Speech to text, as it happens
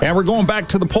And we're going back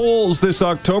to the polls this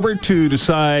October to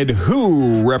decide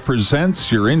who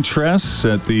represents your interests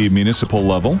at the municipal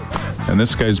level. And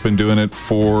this guy's been doing it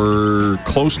for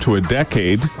close to a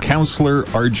decade. Councillor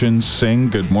Arjun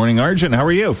Singh. Good morning, Arjun. How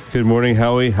are you? Good morning,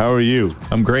 Howie. How are you?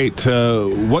 I'm great.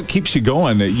 What keeps you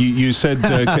going? You said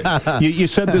you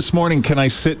said this morning, can I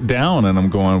sit down? And I'm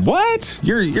going, what?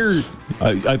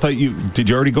 I thought did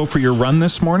you already go for your run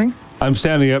this morning? I'm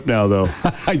standing up now, though.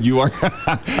 You are.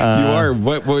 You are.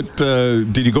 What?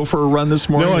 Did you go for a run this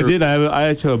morning? No, I did. I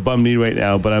actually have a bum knee right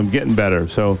now, but I'm getting better.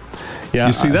 So, yeah.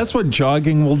 You see, that's what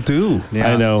jogging will do.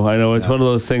 Yeah. I know. It's one of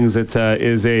those things that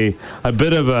is a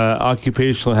bit of a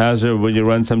occupational hazard when you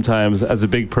run sometimes as a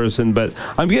big person. But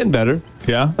I'm getting better.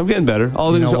 Yeah, I'm getting better.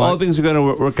 All things are going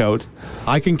to work out.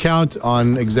 I can count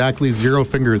on exactly 0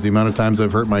 fingers the amount of times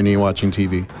I've hurt my knee watching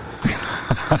TV.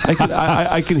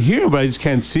 I can hear him, but I just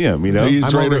can't see him, you know? I'm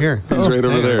right over here. He's right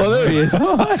over there. Oh, there he is.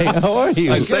 Hi, how are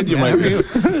you? I said you might be.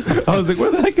 I was like, where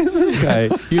the heck is this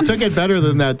guy? You took it better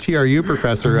than that TRU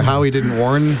professor. How he didn't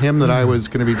warn him that I was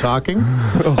going to be talking.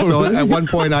 So at one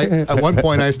point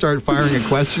I started firing a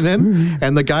question in,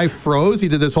 and the guy froze. He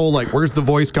did this whole where's the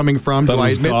voice coming from? Do I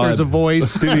admit there's a voice?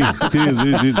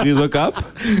 Did you look up?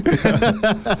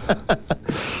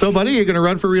 So, buddy, you're going to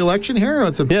run for re-election here?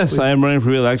 Yes, I am running for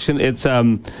re-election. It's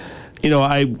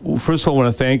I first of all want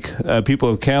to thank people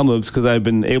of Kamloops because I've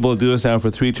been able to do this now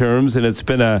for 3 terms, and it's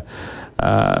been a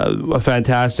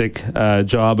fantastic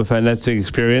job, a fantastic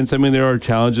experience. I mean, there are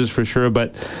challenges for sure,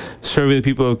 but serving the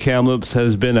people of Kamloops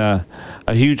has been a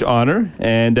huge honor,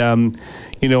 and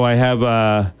I have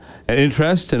an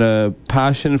interest and a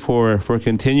passion for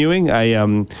continuing.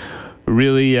 I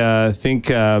really think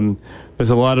there's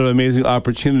a lot of amazing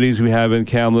opportunities we have in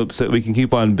Kamloops that we can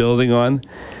keep on building on.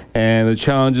 And the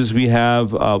challenges we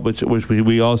have, which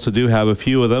we also do have a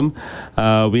few of them,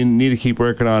 we need to keep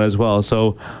working on as well.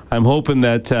 So I'm hoping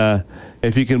that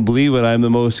if you can believe it, I'm the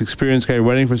most experienced guy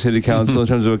running for city council in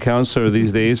terms of a councillor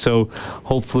these days. So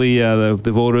hopefully the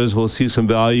voters will see some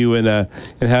value in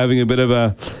having a bit of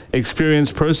a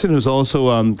experienced person who's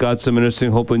also got some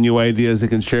interesting, hopefully new ideas they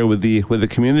can share with the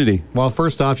community. Well,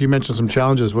 first off, you mentioned some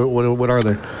challenges. What are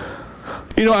they?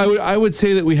 I would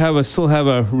say that we still have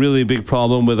a really big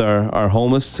problem with our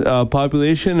homeless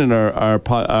population and our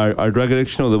drug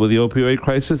addiction with the opioid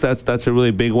crisis. That's a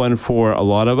really big one for a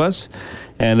lot of us,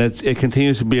 and it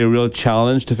continues to be a real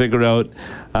challenge to figure out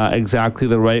exactly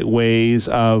the right ways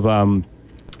of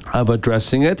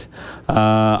addressing it.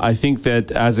 I think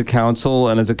that as a council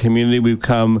and as a community, we've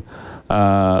come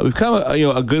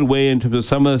a good way in terms of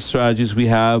some of the strategies we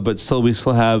have, but we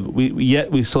still have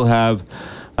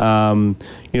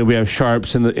we have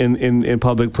sharps in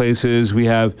public places. We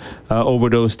have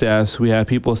overdose deaths. We have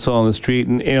people still on the street,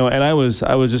 and I was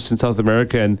just in South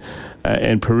America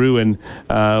and Peru, and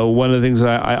one of the things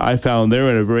that I found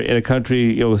there in a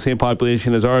country the same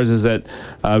population as ours is that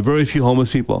very few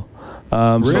homeless people.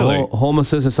 Really? So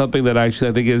homelessness is something that actually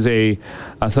I think is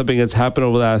something that's happened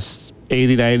over the last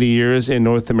 80, 90 years in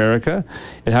North America.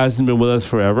 It hasn't been with us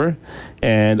forever.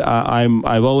 And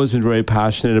I've always been very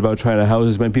passionate about trying to house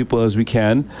as many people as we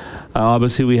can.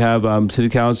 Obviously, we have City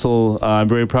Council. I'm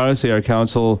very proud to say our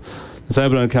council, since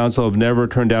I've been on council, I've never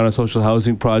turned down a social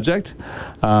housing project.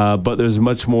 But there's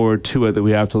much more to it that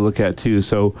we have to look at, too.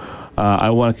 So I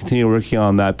want to continue working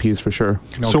on that piece for sure.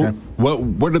 Okay. So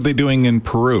what are they doing in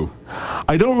Peru?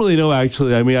 I don't really know,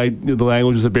 actually. I mean, the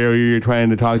language is a barrier. You're trying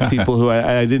to talk to people who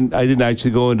I didn't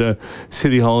actually go into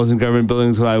city halls and government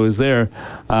buildings when I was there.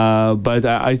 But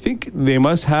I think they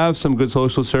must have some good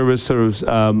social service sort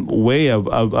of way of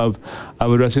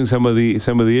addressing some of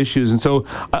the issues. And so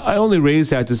I only raise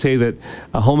that to say that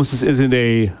homelessness isn't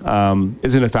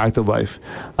a fact of life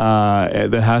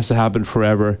that has to happen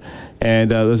forever.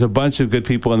 And there's a bunch of good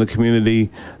people in the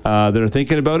community that are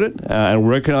thinking about it and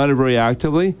working on it very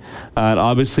actively. And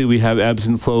obviously, we have ebbs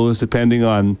and flows depending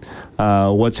on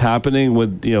what's happening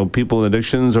with people in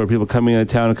addictions or people coming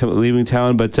into town and leaving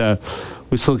town. But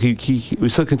we still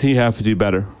continue to have to do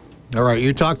better. All right.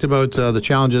 You talked about the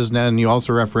challenges, and you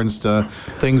also referenced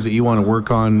things that you want to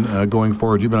work on going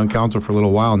forward. You've been on council for a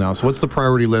little while now. So what's the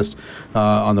priority list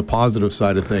on the positive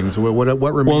side of things?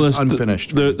 What remains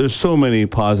unfinished? There's so many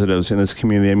positives in this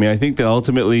community. I mean, I think that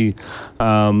ultimately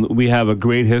we have a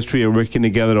great history of working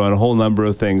together on a whole number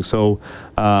of things. So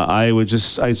I would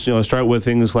just start with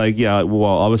things like,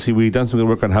 obviously we've done some good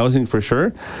work on housing for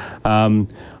sure.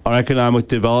 our economic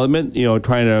development,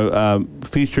 trying to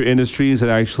feature industries that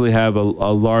actually have a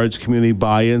large community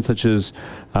buy-in, such as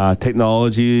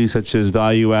technology, such as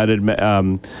value-added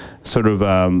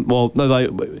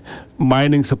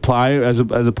mining supply, as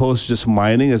opposed to just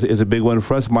mining is a big one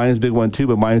for us. Mining is a big one too,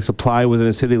 but mining supply within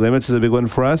the city limits is a big one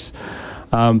for us.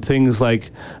 Things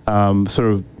like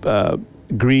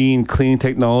green, clean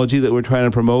technology that we're trying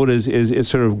to promote is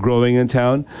sort of growing in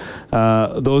town.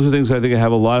 Those are things that I think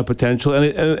have a lot of potential,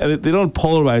 and they don't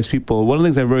polarize people. One of the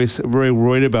things I'm very, very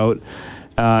worried about,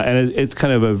 and it's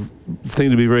kind of a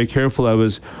thing to be very careful of,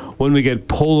 is when we get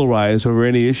polarized over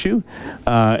any issue.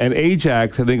 And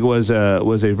Ajax, I think, was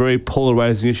a very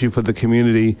polarizing issue for the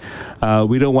community.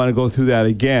 We don't want to go through that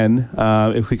again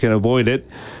if we can avoid it.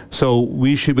 So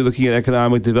we should be looking at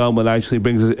economic development that actually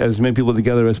brings as many people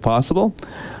together as possible.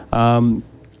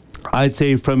 I'd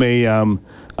say from a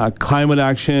climate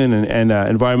action and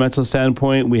environmental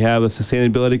standpoint, we have a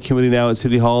sustainability committee now at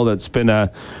City Hall that's been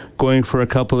going for a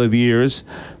couple of years.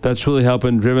 That's really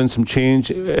helping driven some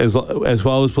change as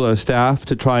well as with our staff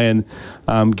to try and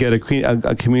get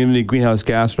a community greenhouse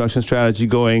gas reduction strategy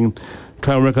going,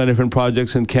 trying to work on different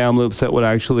projects in Kamloops that would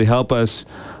actually help us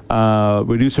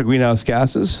reduce our greenhouse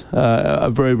gases. A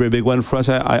very, very big one for us,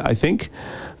 I think.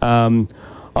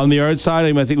 On the art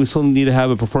side, I think we still need to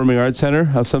have a performing arts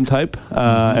center of some type.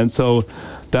 And so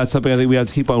that's something I think we have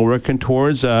to keep on working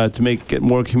towards to get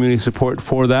more community support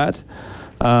for that.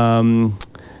 And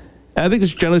I think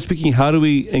just generally speaking, how do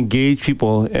we engage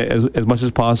people as much as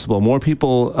possible? More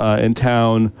people in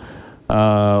town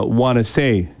want to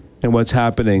say in what's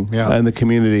happening in the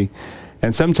community.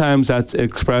 And sometimes that's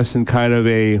expressed in kind of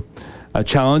a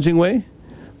challenging way.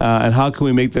 And how can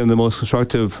we make them the most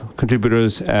constructive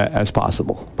contributors as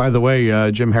possible? By the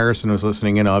way, Jim Harrison was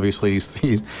listening in. Obviously,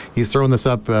 he's throwing this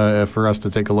up for us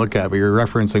to take a look at. But you're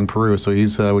referencing Peru, so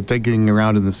he's taking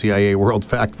around in the CIA World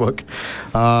Factbook.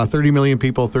 30 million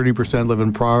people, 30% live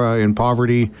in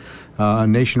poverty.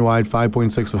 Nationwide,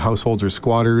 5.6% of households are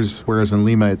squatters, whereas in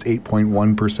Lima it's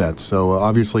 8.1%. So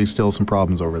obviously, still some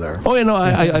problems over there. Oh,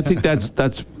 I think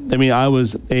that's. I mean, I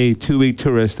was a 2-week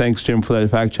tourist. Thanks, Jim, for that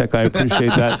fact check. I appreciate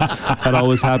that. That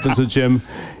always happens with Jim.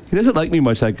 He doesn't like me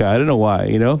much, that guy. I don't know why,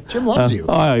 Jim loves you.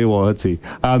 Oh, well, let's see.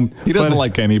 He doesn't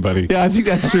like anybody. Yeah, I think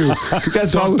that's true.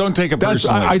 Don't take it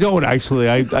personally. I don't, actually.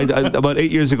 I about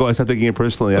 8 years ago, I stopped taking it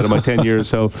personally out of my 10 years.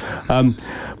 So,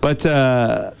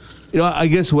 I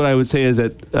guess what I would say is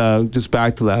that, just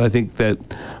back to that, I think that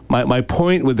my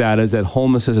point with that is that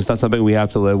homelessness is not something we have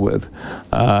to live with.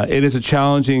 It is a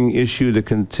challenging issue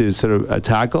to sort of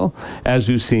tackle, as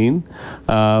we've seen,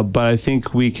 but I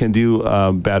think we can do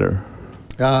better.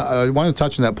 I want to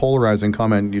touch on that polarizing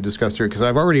comment you discussed here, because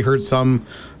I've already heard some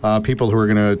people who are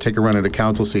going to take a run at a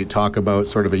council seat talk about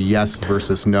sort of a yes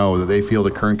versus no, that they feel the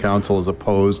current council is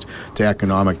opposed to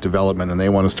economic development and they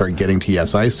want to start getting to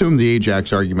yes. I assume the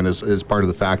Ajax argument is part of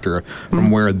the factor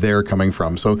from where they're coming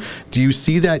from. So do you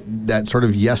see that sort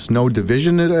of yes-no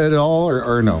division at all,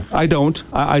 or no? I don't.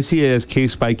 I see it as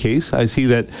case by case. I see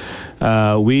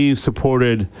that we've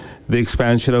supported the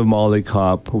expansion of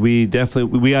Mollycop.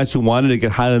 We actually wanted to get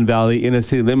Highland Valley in the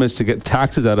city limits to get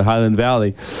taxes out of Highland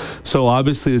Valley. So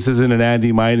obviously this isn't an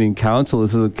anti-mining council.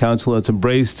 This is a council that's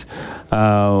embraced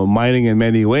mining in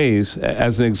many ways.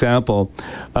 As an example,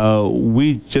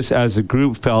 we just as a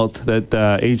group felt that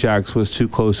Ajax was too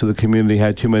close to the community,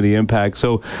 had too many impacts.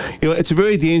 So, it's a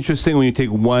very dangerous thing when you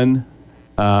take one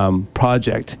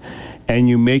project and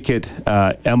you make it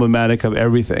emblematic of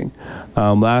everything.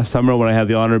 Last summer, when I had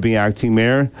the honor of being acting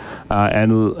mayor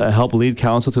and helped lead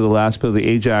council through the last bit of the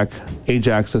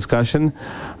Ajax discussion,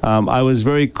 I was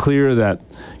very clear that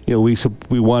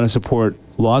we want to support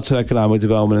lots of economic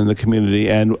development in the community,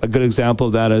 and a good example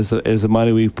of that is the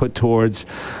money we put towards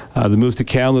the Move to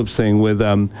Kamloops thing with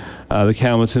the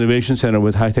Kamloops Innovation Center,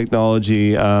 with high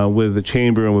technology, with the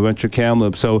Chamber, and with Venture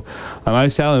Kamloops. So I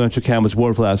sat on the Venture Kamloops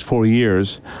board for the last 4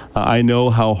 years. I know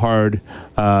how hard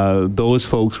those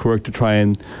folks work to try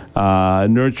and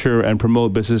nurture and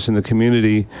promote business in the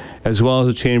community, as well as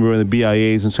the Chamber and the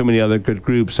BIAs and so many other good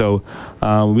groups. So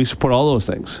we support all those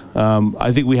things.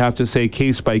 I think we have to say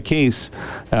case by case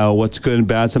what's good and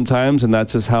bad sometimes, and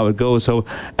that's just how it goes. So,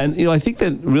 and I think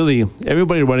that really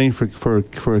everybody running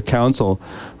for a council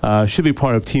should be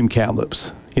part of Team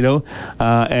Kamloops.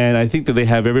 And I think that they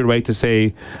have every right to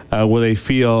say where they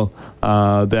feel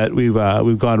that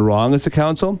we've gone wrong as a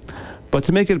council. But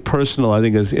to make it personal, I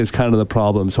think is kind of the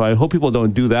problem. So I hope people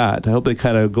don't do that. I hope they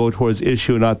kind of go towards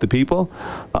issue, not the people,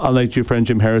 unlike your friend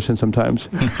Jim Harrison sometimes.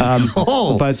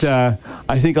 But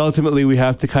I think ultimately we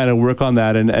have to kind of work on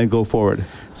that and go forward.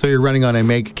 So you're running on a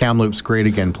Make Kamloops Great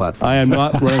Again platform. I am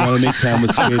not running on a Make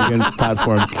Kamloops Great Again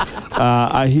platform.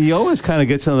 He always kind of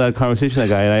gets into that conversation, that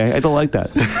guy, and I don't like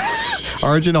that.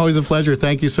 Arjun, always a pleasure.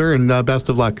 Thank you, sir, and best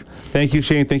of luck. Thank you,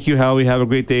 Shane. Thank you, Howie. Have a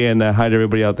great day, and hi to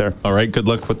everybody out there. All right, good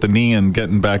luck with the knee and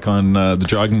getting back on the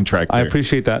jogging track there. I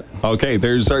appreciate that. Okay,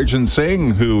 there's Arjun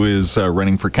Singh, who is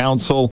running for council.